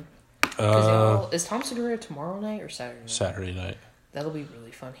have fun. Is Tom Segura tomorrow night or Saturday night? Saturday night. That'll be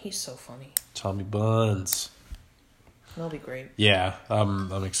really fun. He's so funny. Tommy Buns. That'll be great. Yeah,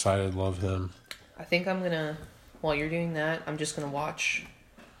 I'm excited. Love him. I think I'm gonna, while you're doing that, I'm just gonna watch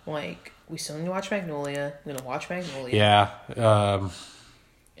Like, we still need to watch Magnolia. I'm gonna watch Magnolia. Yeah.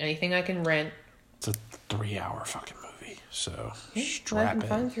 Anything I can rent. It's a 3-hour fucking movie, so Yeah, strap I can in.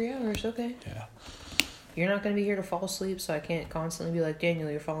 find 3 hours. Okay. Yeah. You're not gonna be here to fall asleep, so I can't constantly be like, Daniel,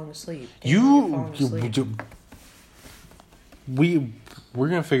 you're falling asleep. Daniel, you're falling asleep. We're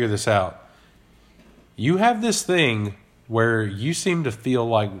gonna figure this out. You have this thing where you seem to feel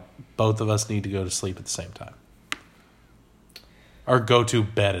like both of us need to go to sleep at the same time. Or go to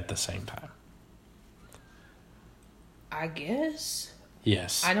bed at the same time. I guess.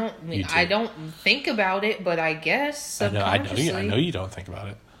 Yes. I don't think about it, but I guess subconsciously. I know you don't think about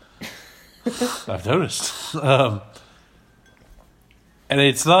it. I've noticed. And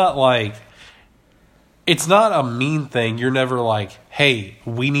it's not like, it's not a mean thing. You're never like, hey,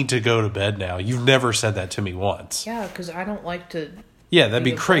 we need to go to bed now. You've never said that to me once. Yeah, because I don't like to. Yeah, that'd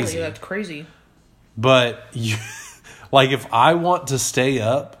be crazy. That's crazy. But you, like, if I want to stay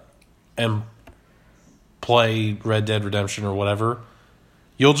up and play Red Dead Redemption or whatever,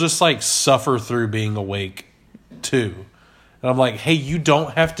 you'll just like suffer through being awake too. And I'm like, hey, you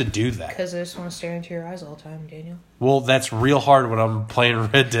don't have to do that. Because I just want to stare into your eyes all the time, Daniel. Well, that's real hard when I'm playing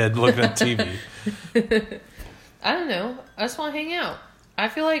Red Dead and looking at TV. I don't know. I just want to hang out. I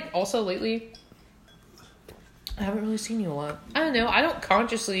feel like also lately, I haven't really seen you a lot. I don't know. I don't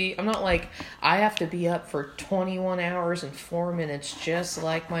consciously, I'm not like, I have to be up for 21 hours and 4 minutes just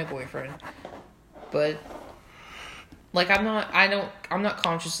like my boyfriend. But, like, I'm not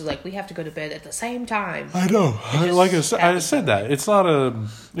consciously like, we have to go to bed at the same time. I know. Like I said that. It's not a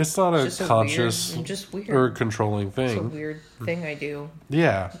conscious weird or controlling thing. It's a weird thing I do.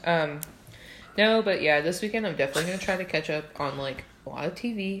 Yeah. No, but yeah, this weekend I'm definitely going to try to catch up on, like, a lot of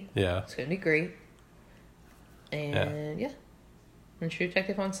TV. Yeah. It's going to be great. And, yeah. And True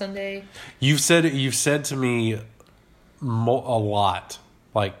Detective on Sunday. You've said to me a lot,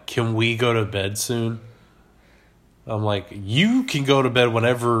 like, can we go to bed soon? I'm like, you can go to bed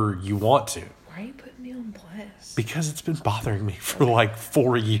whenever you want to. Why are you putting me on blast? Because it's been bothering me for like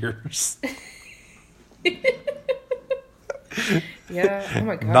 4 years. Yeah, oh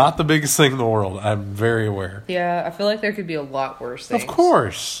my god. Not the biggest thing in the world. I'm very aware. Yeah, I feel like there could be a lot worse things. Of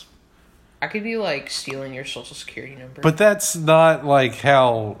course. I could be like stealing your social security number. But that's not like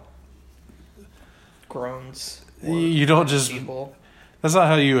how... Groans. You don't just... People. That's not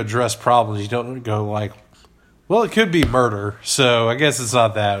how you address problems. You don't go like, well, it could be murder, so I guess it's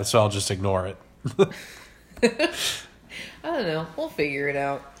not that, so I'll just ignore it. I don't know. We'll figure it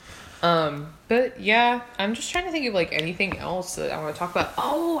out. But yeah, I'm just trying to think of like anything else that I want to talk about.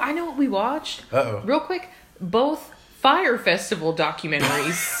 Oh, I know what we watched. Uh-oh. Real quick, both Fyre Festival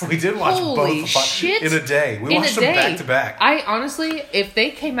documentaries. We did watch Holy both shit. in a day. We watched them back to back. I honestly, if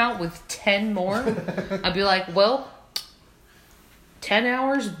they came out with 10 more, I'd be like, well, 10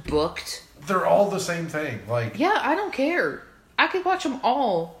 hours booked. They're all the same thing. Like, yeah, I don't care. I could watch them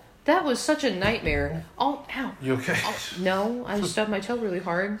all. That was such a nightmare. Oh, ow. You okay? Oh, no, I stubbed my toe really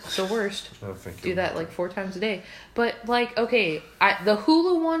hard. It's the worst. Do that like 4 times a day. But like, okay, the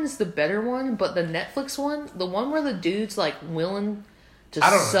Hulu one is the better one, but the Netflix one, the one where the dude's like willing to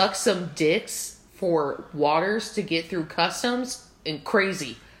suck some dicks for waters to get through customs, and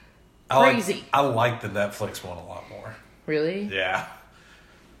crazy. Crazy. I like the Netflix one a lot more. Really? Yeah.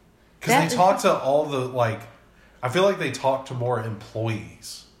 Because they talk to all the, like, I feel like they talk to more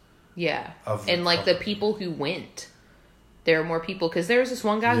employees. Yeah. And like the people who went. There are more people. Because there was this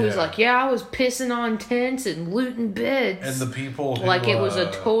one guy who's like, yeah, I was pissing on tents and looting beds. And the people who... Like it was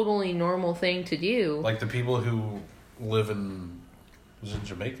a totally normal thing to do. Like the people who live in... Was it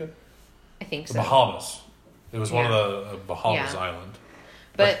Jamaica? I think so. The Bahamas. It was one of the Bahamas island.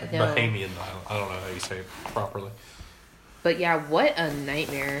 But no. Bahamian island. I don't know how you say it properly. But yeah, what a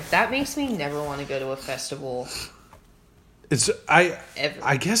nightmare. That makes me never want to go to a festival. Ever.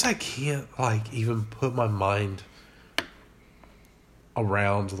 I guess I can't like even put my mind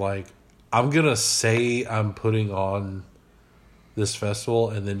around like I'm gonna say I'm putting on this festival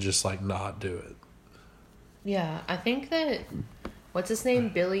and then just like not do it. Yeah, I think that what's his name?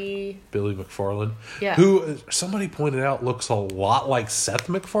 Billy McFarlane. Yeah. Who somebody pointed out looks a lot like Seth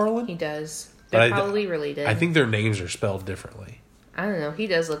MacFarlane. He does. They're probably related. I think their names are spelled differently. I don't know. He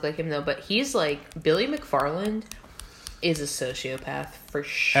does look like him though, but he's like Billy McFarland is a sociopath for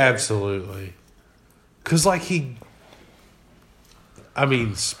sure. Absolutely. Cause like I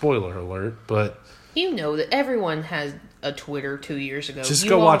mean, spoiler alert, but you know that everyone has a Twitter 2 years ago. Just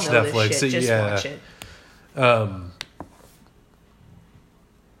go watch Netflix. Just watch it.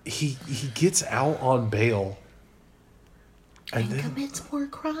 He gets out on bail and commits more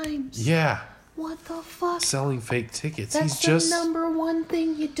crimes. Yeah. What the fuck? Selling fake tickets. That's the number one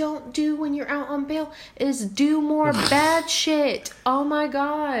thing you don't do when you're out on bail is do more bad shit. Oh my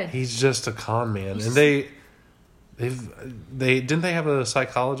god. He's just a con man. And they didn't they have a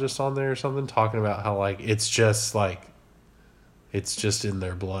psychologist on there or something talking about how like it's just in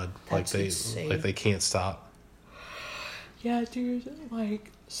their blood. That's insane. Like they can't stop. Yeah, dude,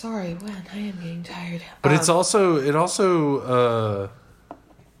 like sorry, man, I am getting tired. But it also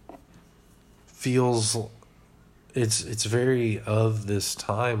feels it's very of this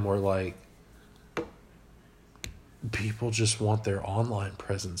time where like people just want their online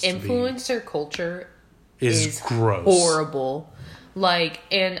presence influencer culture is gross, horrible. Like,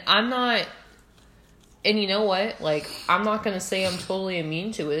 and you know what, like I'm not gonna say I'm totally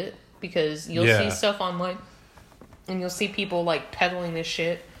immune to it, because you'll see stuff online and you'll see people like peddling this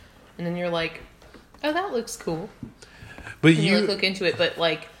shit, and then you're like, oh, that looks cool, but and you look into it, but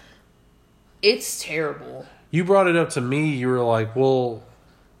like it's terrible. You brought it up to me. You were like, well,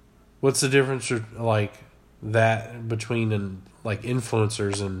 what's the difference like that between like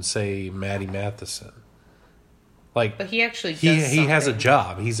influencers and say Maddie Matheson? Like, but he actually does he has a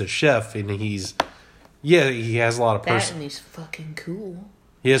job. He's a chef, and he has a lot of that, and he's fucking cool.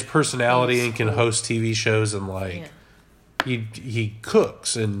 He has personality and can host TV shows, and like he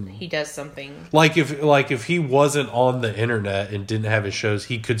cooks and he does something. Like if he wasn't on the internet and didn't have his shows,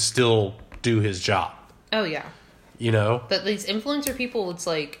 he could still do his job. Oh yeah. You know? But these influencer people, it's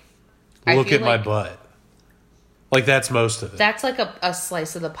like, look at my butt. Like that's most of it. That's like a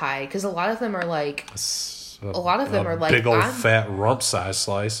slice of the pie, because a lot of them are like big old fat rump size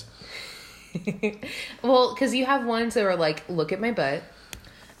slice. Well, because you have ones that are like, look at my butt.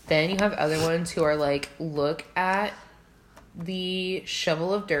 Then you have other ones who are like, look at the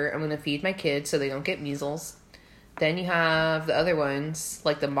shovel of dirt I'm going to feed my kids so they don't get measles. Then you have the other ones,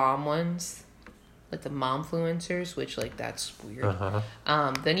 like the mom ones, like the momfluencers, which like that's weird.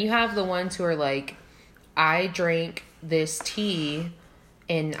 Uh-huh. Then you have the ones who are like, I drank this tea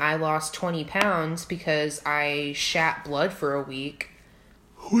and I lost 20 pounds because I shat blood for a week.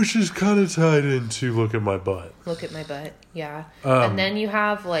 Which is kind of tied into look at my butt. Look at my butt, yeah. And then you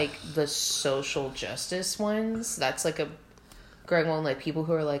have like the social justice ones. That's like a growing one, like people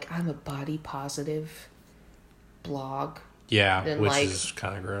who are like, I'm a body positive blog. Yeah, and which like, is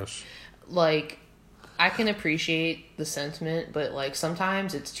kind of gross. Like, I can appreciate the sentiment, but like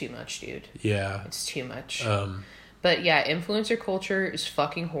sometimes it's too much, dude. Yeah. It's too much. But yeah, influencer culture is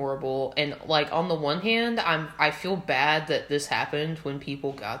fucking horrible. And like on the one hand, I feel bad that this happened when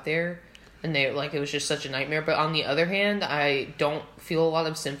people got there and they like it was just such a nightmare. But on the other hand, I don't feel a lot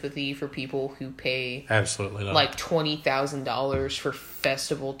of sympathy for people who pay absolutely not like $20,000 for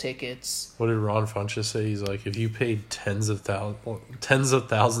festival tickets. What did Ron Funches say? He's like, if you paid tens of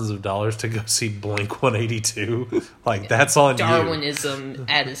thousands of dollars to go see Blink 182, like that's on Darwinism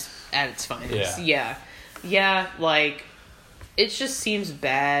at its finest. Yeah, like, it just seems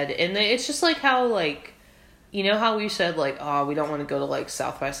bad. And it's just like how, like, you know how we said, like, oh, we don't want to go to, like,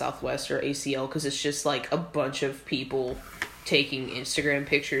 South by Southwest or ACL because it's just, like, a bunch of people taking Instagram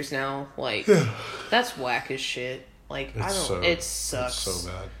pictures now. Like, that's whack as shit. Like, it sucks. It's so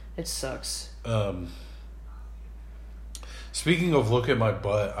bad. It sucks. Speaking of look at my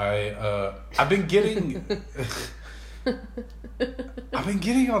butt, I've been getting... I've been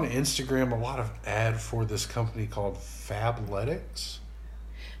getting on Instagram a lot of ad for this company called Fabletics.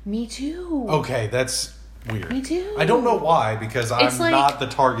 Me too. Okay, that's weird. Me too. I don't know why, because I'm not the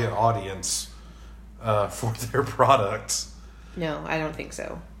target audience for their products. No, I don't think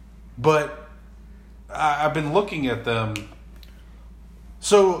so. But I've been looking at them.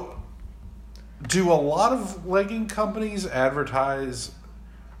 So, do a lot of legging companies advertise?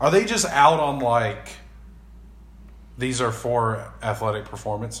 Are they just out on like... these are for athletic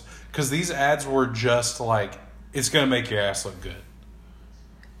performance? Because these ads were just like, it's going to make your ass look good.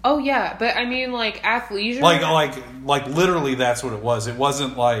 Oh, yeah. But, I mean, like, athleisure... Like literally that's what it was. It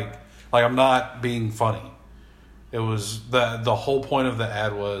wasn't like I'm not being funny. It was... The whole point of the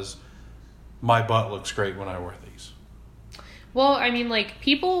ad was, my butt looks great when I wear these. Well, I mean, like,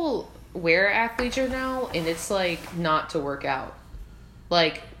 people wear athleisure now, and it's, like, not to work out.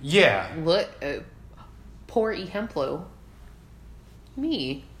 Like... Yeah. Look... poor ejemplo.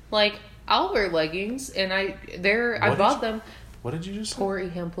 Me. Like, I'll wear leggings, and I bought them. What did you just say? Poor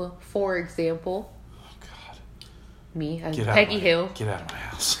ejemplo. For example. Oh, God. Me. I'm Peggy Hill. Get out of my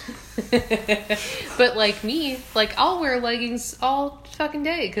house. But, like, me, like, I'll wear leggings all fucking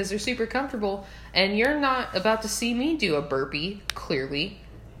day, because they're super comfortable, and you're not about to see me do a burpee, clearly.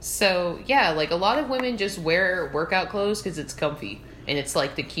 So, yeah, like, a lot of women just wear workout clothes because it's comfy. And it's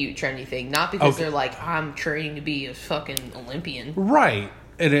like the cute, trendy thing. Not because Okay. they're like, I'm training to be a fucking Olympian. Right.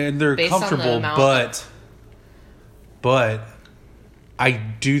 And they're Based on the comfortable, amount but I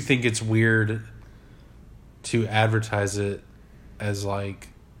do think it's weird to advertise it as like,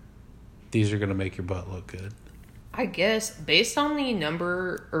 these are going to make your butt look good. I guess, based on the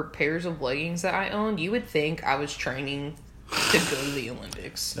number or pairs of leggings that I owned, you would think I was training to go to the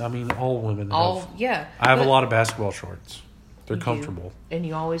Olympics. I mean, all women have. Yeah. I have a lot of basketball shorts. They're comfortable. And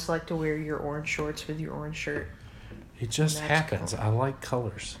you always like to wear your orange shorts with your orange shirt. It just happens. Color. I like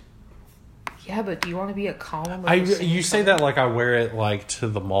colors. Yeah, but do you want to be a column? You say that like I wear it like to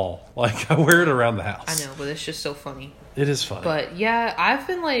the mall. Like I wear it around the house. I know, but it's just so funny. It is funny. But yeah, I've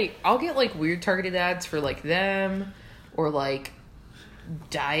been like, I'll get like weird targeted ads for like them or like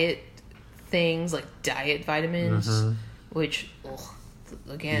diet things, like diet vitamins, which,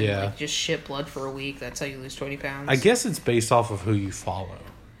 again, like just shit blood for a week. That's how you lose 20 pounds. I guess it's based off of who you follow.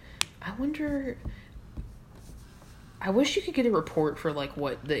 I wonder. I wish you could get a report for like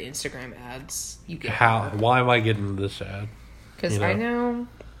what the Instagram ads you get. Why am I getting this ad? Because I know.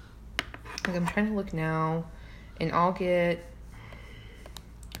 Like I'm trying to look now, and I'll get.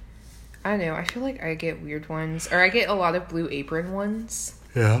 I don't know. I feel like I get weird ones, or I get a lot of Blue Apron ones.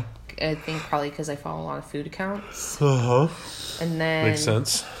 Yeah. I think probably because I follow a lot of food accounts. And then makes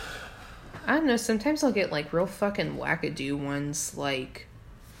sense. I don't know. Sometimes I'll get like real fucking wackadoo ones, like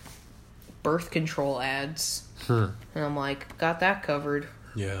birth control ads. And I'm like, got that covered.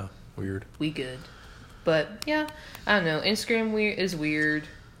 Yeah, weird. We good. But yeah, I don't know. Instagram is weird,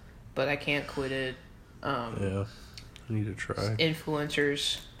 but I can't quit it. Yeah, I need to try.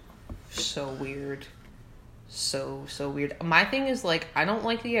 Influencers, so weird. So weird. My thing is like, I don't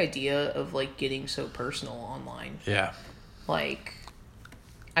like the idea of like getting so personal online. Yeah. Like,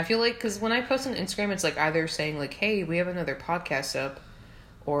 I feel like, because when I post on Instagram, it's like either saying like, hey, we have another podcast up,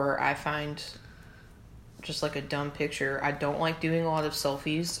 or I find just like a dumb picture. I don't like doing a lot of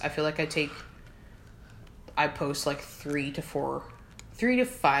selfies. I feel like I post like 3 to 5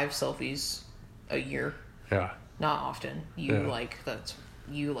 selfies a year. Yeah. Not often. You like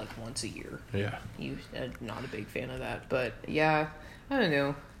once a year. Yeah. You not a big fan of that, but yeah, I don't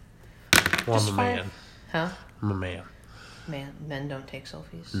know. Well, I'm a man. Huh? I'm a man. Men don't take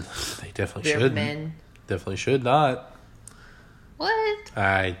selfies. They definitely They're should. men. Definitely should not. What?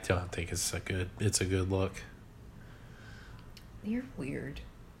 I don't think it's a good look. You're weird.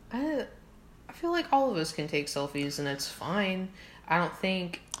 I feel like all of us can take selfies and it's fine. I don't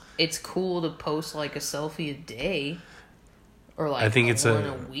think it's cool to post like a selfie a day or like I think it's one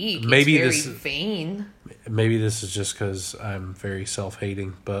a week. Maybe it's very vain. Maybe this is just because I'm very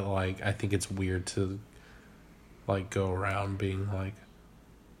self-hating, but like I think it's weird to like go around being like,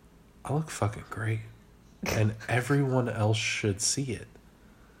 I look fucking great. And everyone else should see it.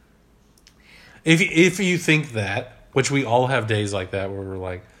 If you think that, which we all have days like that where we're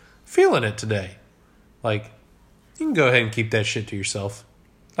like, feeling it today. Like, you can go ahead and keep that shit to yourself.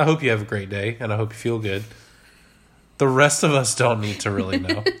 I hope you have a great day, and I hope you feel good. The rest of us don't need to really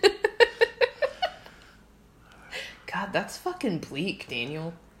know. God, that's fucking bleak,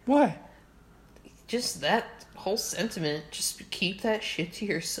 Daniel. Why? Just that whole sentiment. Just keep that shit to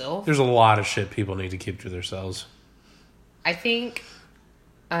yourself. There's a lot of shit people need to keep to themselves. I think,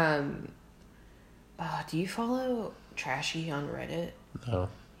 do you follow Trashy on Reddit? No.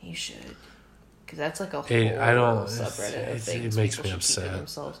 You should. Because that's like a whole subreddit of things. It makes people me should keep to upset.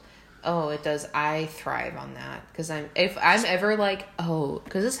 themselves. Oh, it does. I thrive on that. Because if I'm ever like,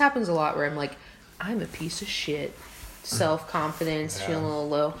 because this happens a lot where I'm like, I'm a piece of shit. Self-confidence, feeling a little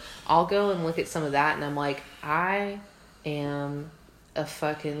low. I'll go and look at some of that and I'm like, I am a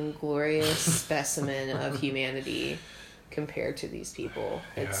fucking glorious specimen of humanity compared to these people.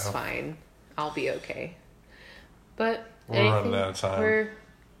 It's fine. I'll be okay. But we're running out of time. We're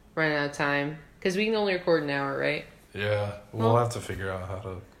running out of time. Because we can only record an hour, right? Yeah. We'll have to figure out how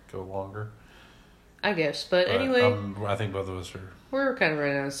to go longer. I guess. But anyway. I think both of us are we're kind of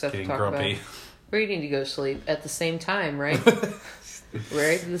running out of stuff to talk grumpy. about. We need to go sleep at the same time, right?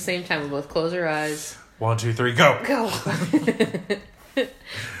 Right at the same time. We both close our eyes. 1, 2, 3, go! Go!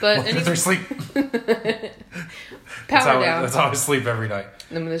 But 1, 2, 3, sleep! Power down. That's how I sleep every night.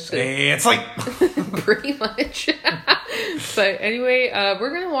 I'm just and sleep! Pretty much. But anyway, we're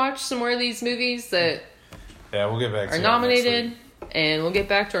going to watch some more of these movies that we'll get back to are nominated. And we'll get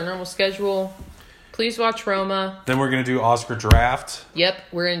back to our normal schedule. Please watch Roma. Then we're going to do Oscar draft. Yep,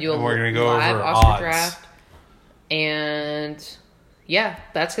 we're going to do we're gonna go live over Oscar odds. draft. And yeah,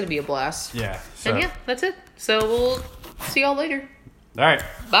 that's going to be a blast. Yeah. And yeah, that's it. So we'll see y'all later. All right.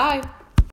 Bye.